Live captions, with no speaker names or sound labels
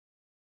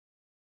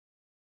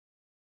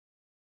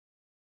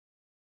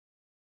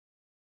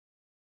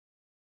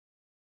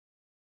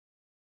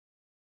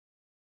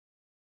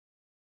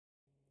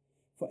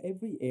For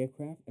every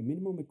aircraft, a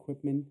minimum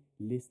equipment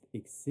list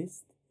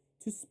exists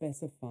to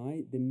specify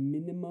the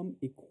minimum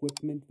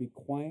equipment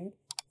required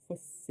for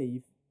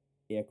safe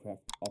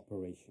aircraft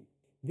operation.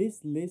 This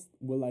list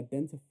will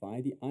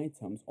identify the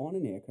items on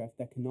an aircraft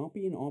that cannot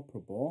be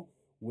inoperable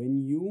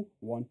when you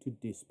want to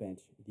dispatch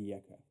the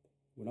aircraft.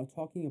 We're not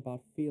talking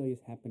about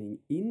failures happening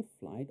in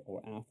flight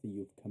or after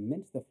you've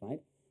commenced the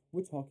flight.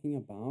 We're talking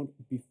about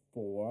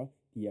before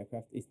the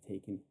aircraft is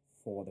taken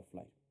for the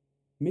flight.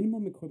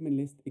 Minimum equipment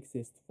list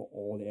exists for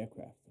all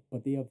aircraft,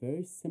 but they are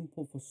very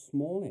simple for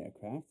small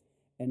aircraft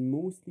and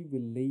mostly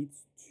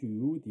relates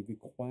to the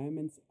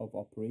requirements of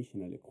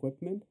operational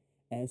equipment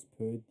as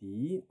per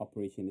the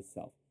operation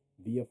itself.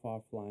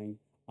 VFR flying,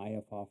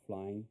 IFR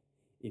flying,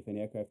 if an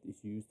aircraft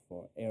is used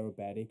for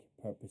aerobatic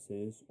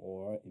purposes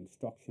or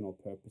instructional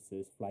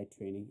purposes, flight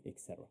training,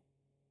 etc.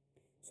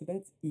 So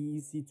that's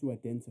easy to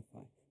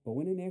identify. But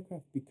when an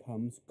aircraft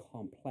becomes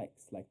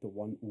complex, like the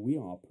one we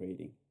are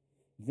operating,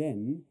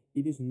 then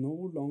it is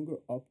no longer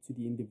up to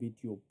the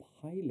individual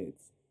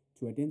pilots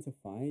to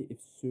identify if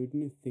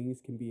certain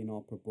things can be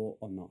inoperable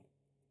or not.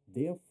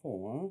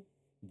 Therefore,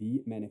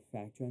 the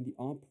manufacturer and the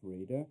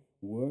operator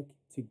work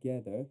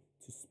together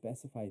to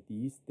specify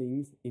these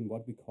things in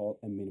what we call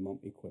a minimum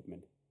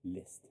equipment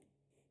list.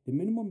 The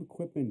minimum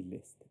equipment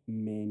list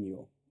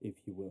manual, if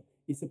you will,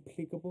 is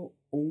applicable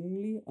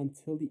only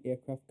until the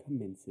aircraft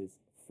commences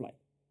flight.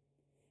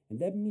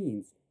 And that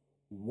means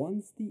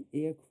once the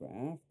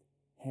aircraft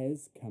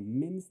has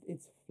commenced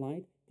its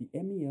flight, the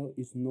MEL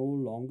is no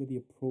longer the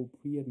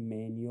appropriate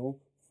manual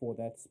for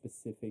that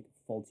specific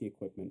faulty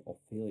equipment or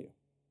failure.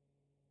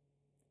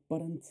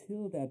 But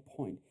until that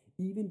point,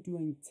 even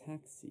during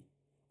taxi,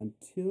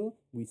 until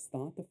we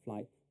start the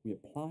flight, we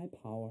apply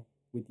power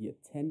with the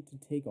intent to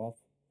take off,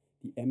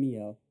 the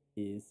MEL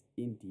is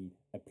indeed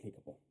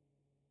applicable.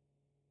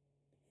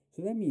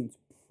 So that means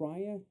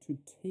prior to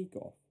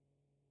takeoff,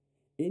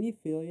 any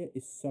failure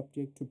is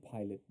subject to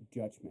pilot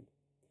judgment.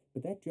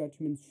 But that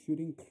judgment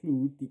should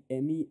include the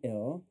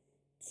MEL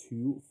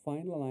to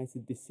finalize the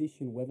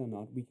decision whether or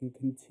not we can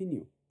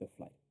continue the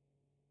flight.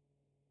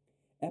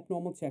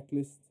 Abnormal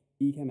checklists,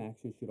 ECAM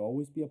actions should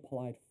always be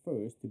applied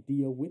first to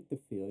deal with the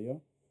failure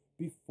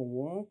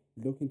before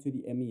looking to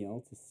the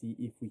MEL to see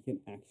if we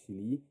can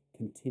actually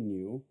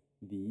continue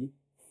the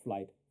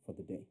flight for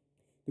the day.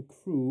 The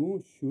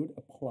crew should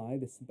apply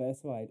the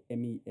specified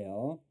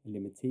MEL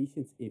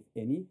limitations, if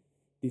any.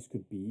 This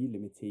could be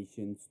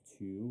limitations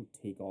to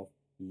takeoff,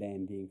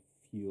 landing,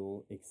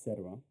 fuel,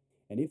 etc.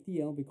 And if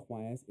the L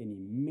requires any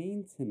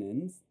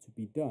maintenance to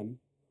be done,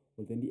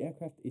 well, then the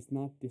aircraft is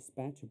not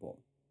dispatchable,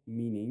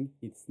 meaning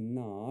it's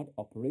not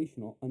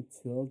operational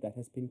until that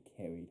has been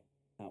carried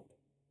out.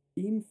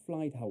 In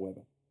flight,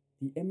 however,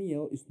 the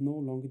MEL is no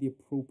longer the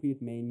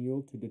appropriate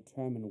manual to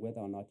determine whether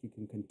or not you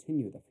can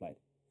continue the flight,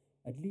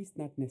 at least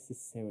not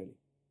necessarily.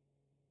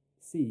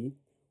 See,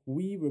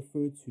 we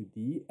refer to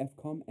the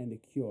FCOM and the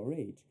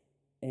QRH,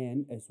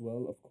 and as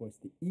well, of course,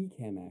 the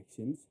ECAM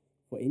actions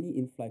for any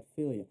in-flight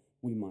failure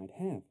we might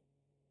have.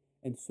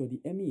 And so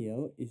the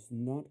MEL is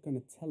not going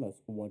to tell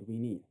us what we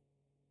need.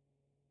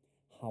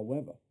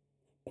 However,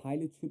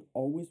 pilots should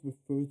always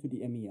refer to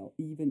the MEL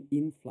even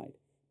in flight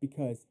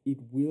because it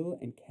will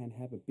and can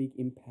have a big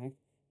impact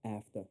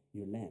after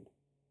you land.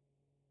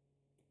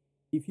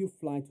 If you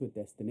fly to a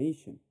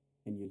destination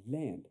and you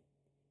land,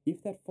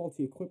 if that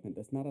faulty equipment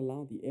does not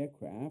allow the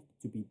aircraft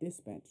to be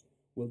dispatched,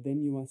 well,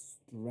 then you are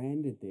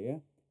stranded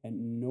there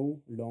and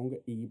no longer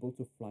able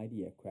to fly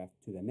the aircraft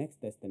to the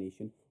next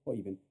destination or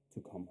even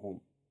to come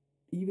home,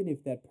 even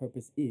if that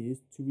purpose is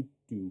to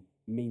do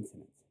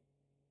maintenance.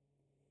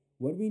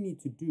 What we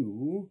need to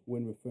do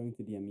when referring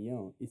to the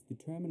MEL is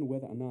determine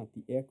whether or not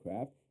the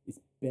aircraft is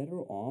better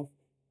off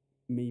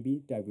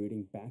maybe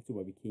diverting back to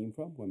where we came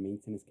from, where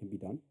maintenance can be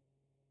done,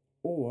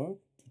 or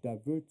to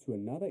divert to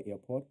another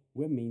airport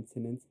where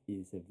maintenance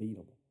is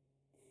available.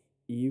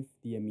 If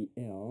the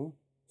MEL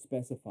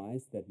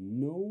specifies that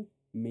no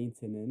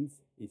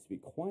maintenance is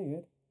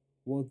required,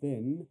 well,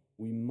 then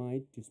we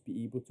might just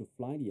be able to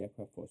fly the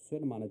aircraft for a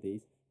certain amount of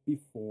days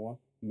before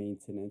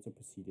maintenance or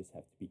procedures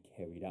have to be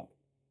carried out.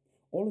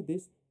 All of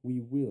this we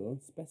will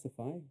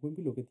specify when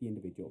we look at the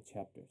individual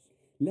chapters.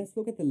 Let's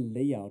look at the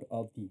layout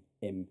of the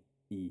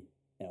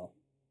MEL.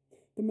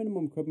 The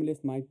minimum equipment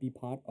list might be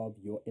part of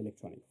your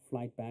electronic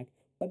flight bag,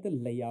 but the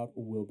layout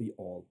will be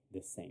all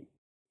the same.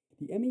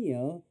 The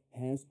MEL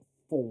has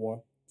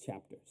 4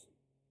 chapters.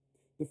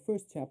 The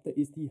first chapter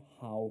is the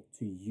How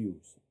to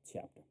Use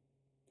chapter.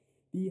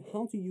 The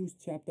How to Use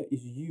chapter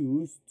is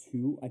used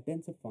to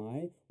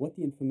identify what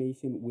the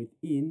information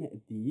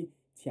within the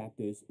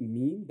chapters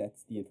mean.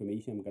 That's the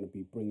information I'm going to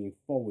be bringing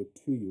forward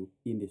to you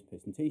in this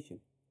presentation.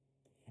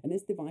 And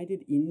it's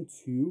divided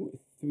into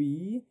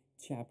 3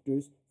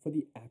 chapters for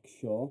the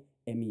actual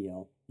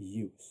MEL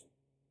use.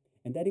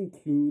 And that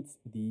includes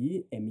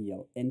the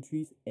MEL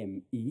entries,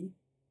 ME,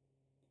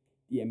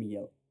 the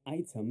MEL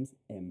items,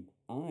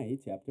 MI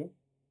chapter,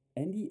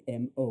 and the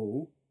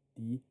MO,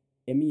 the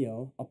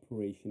MEL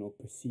operational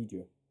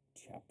procedure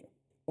chapter.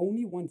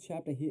 only one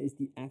chapter here is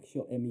the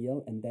actual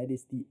MEL, and that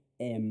is the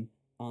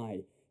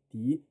MI,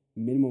 the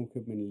Minimum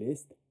Equipment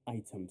List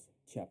Items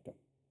chapter.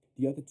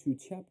 The other two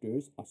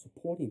chapters are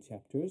supporting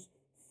chapters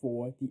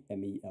for the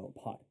MEL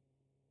part.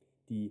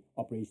 The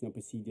operational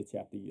procedure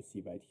chapter you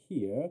see right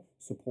here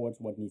supports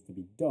what needs to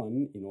be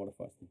done in order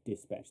for us to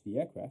dispatch the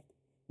aircraft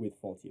with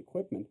faulty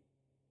equipment.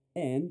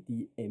 And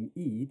the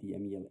ME, the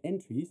MEL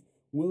entries,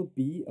 will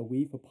be a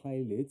way for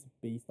pilots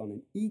based on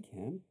an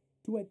ECAM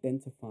to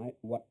identify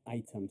what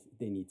items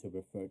they need to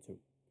refer to.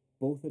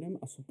 Both of them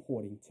are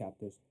supporting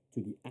chapters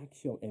to the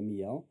actual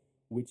MEL,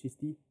 which is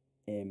the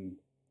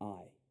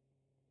MI.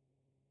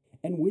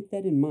 And with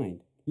that in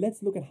mind,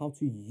 let's look at how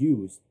to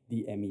use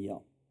the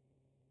MEL.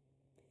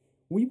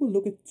 We will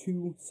look at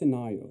two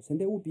scenarios,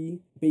 and there will be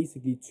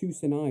basically two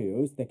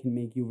scenarios that can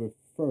make you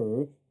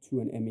refer to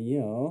an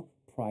MEL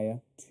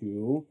prior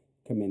to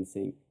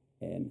commencing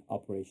an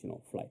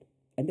operational flight.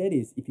 And that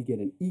is if you get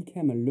an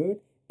ECAM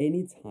alert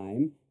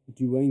anytime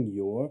during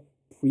your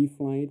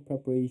pre-flight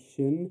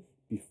preparation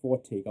before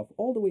takeoff,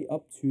 all the way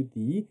up to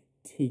the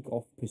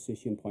takeoff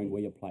position point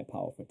where you apply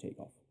power for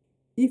takeoff.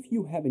 If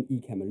you have an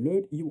ECAM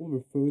alert, you will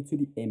refer to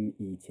the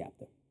ME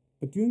chapter.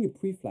 But during your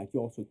pre-flight, you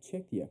also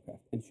check the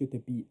aircraft, and should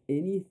there be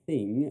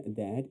anything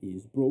that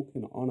is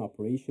broken or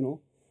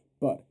unoperational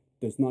but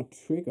does not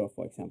trigger,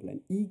 for example,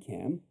 an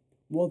ECAM,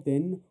 well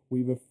then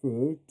we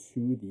refer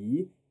to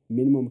the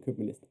Minimum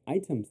Equipment List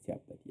Items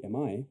chapter, the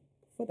MI,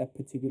 for that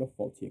particular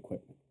faulty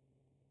equipment.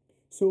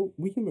 So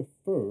we can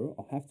refer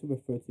or have to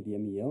refer to the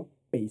MEL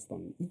based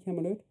on an ECAM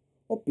alert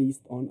or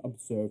based on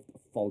observed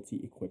faulty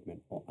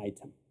equipment or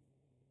item.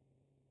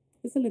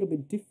 It's a little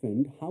bit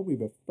different how we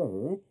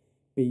refer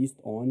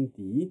based on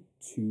the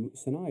two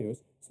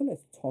scenarios, so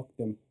let's talk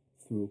them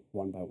through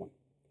one by one.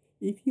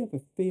 If you have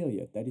a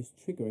failure that is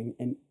triggering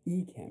an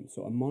ECAM,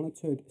 so a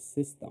monitored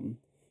system,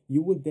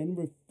 you will then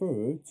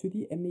refer to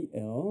the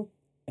MEL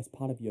as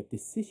part of your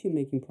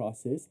decision-making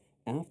process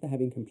after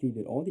having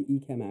completed all the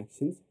ECAM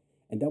actions,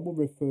 and that will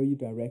refer you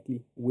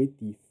directly with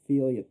the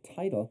failure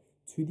title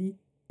to the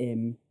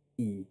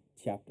ME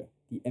chapter,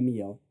 the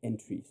MEL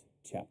entries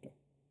chapter.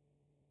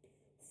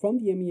 From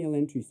the MEL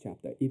entries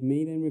chapter, it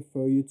may then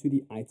refer you to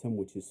the item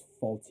which is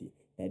faulty,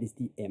 that is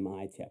the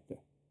MI chapter.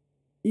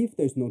 If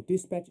there's no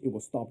dispatch, it will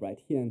stop right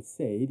here and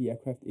say the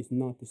aircraft is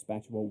not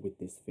dispatchable with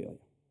this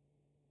failure.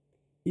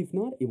 If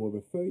not, it will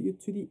refer you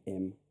to the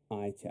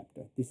MI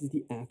chapter. This is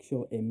the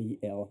actual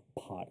MEL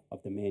part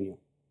of the manual.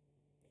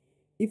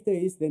 If there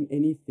is then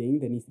anything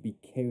that needs to be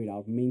carried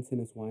out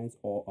maintenance-wise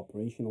or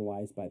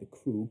operational-wise by the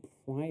crew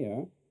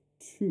prior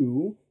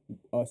to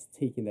us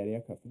taking that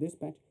aircraft for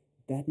dispatch,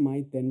 that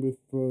might then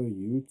refer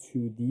you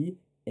to the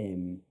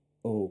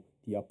MO,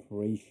 the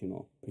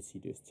Operational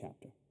Procedures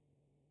chapter.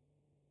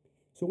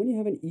 So when you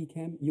have an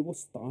ECAM, you will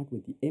start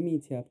with the ME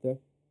chapter,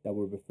 that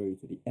will refer you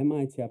to the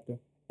MI chapter,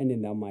 and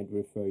then that might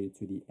refer you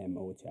to the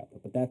MO chapter.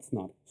 But that's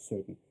not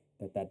certain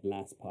that that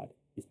last part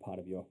is part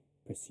of your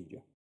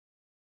procedure.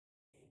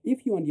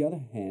 If you, on the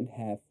other hand,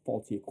 have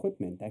faulty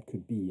equipment, that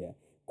could be a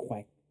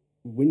cracked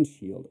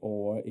windshield,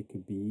 or it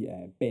could be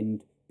a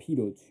bent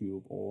pitot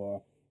tube,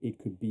 or it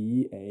could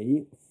be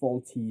a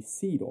faulty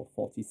seat or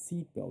faulty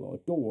seat belt or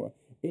door,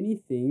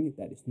 anything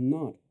that is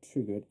not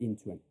triggered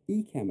into an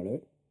ECAM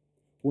alert,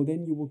 well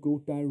then you will go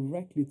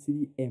directly to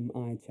the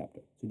MI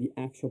chapter, to the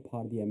actual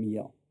part of the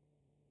MEL.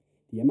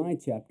 The MI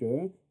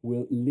chapter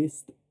will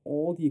list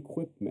all the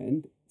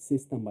equipment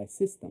system by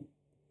system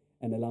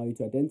and allow you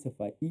to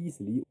identify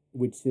easily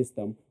which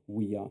system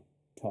we are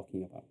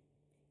talking about.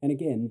 And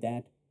again,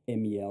 that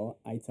MEL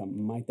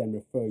item might then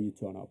refer you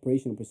to an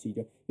operational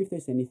procedure if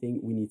there's anything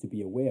we need to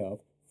be aware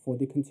of for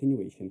the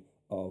continuation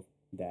of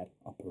that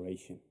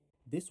operation.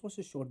 This was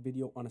a short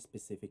video on a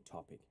specific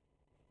topic.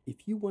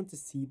 If you want to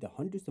see the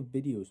hundreds of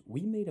videos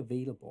we made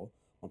available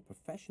on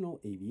professional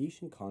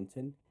aviation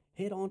content,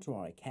 head on to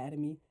our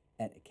academy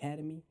at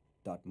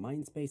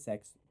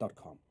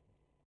academy.MindSpaceX.com.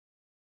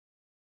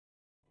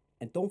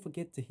 And don't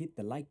forget to hit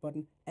the like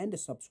button and the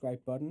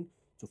subscribe button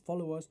to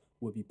follow us.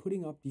 We'll be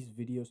putting up these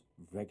videos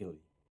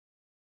regularly.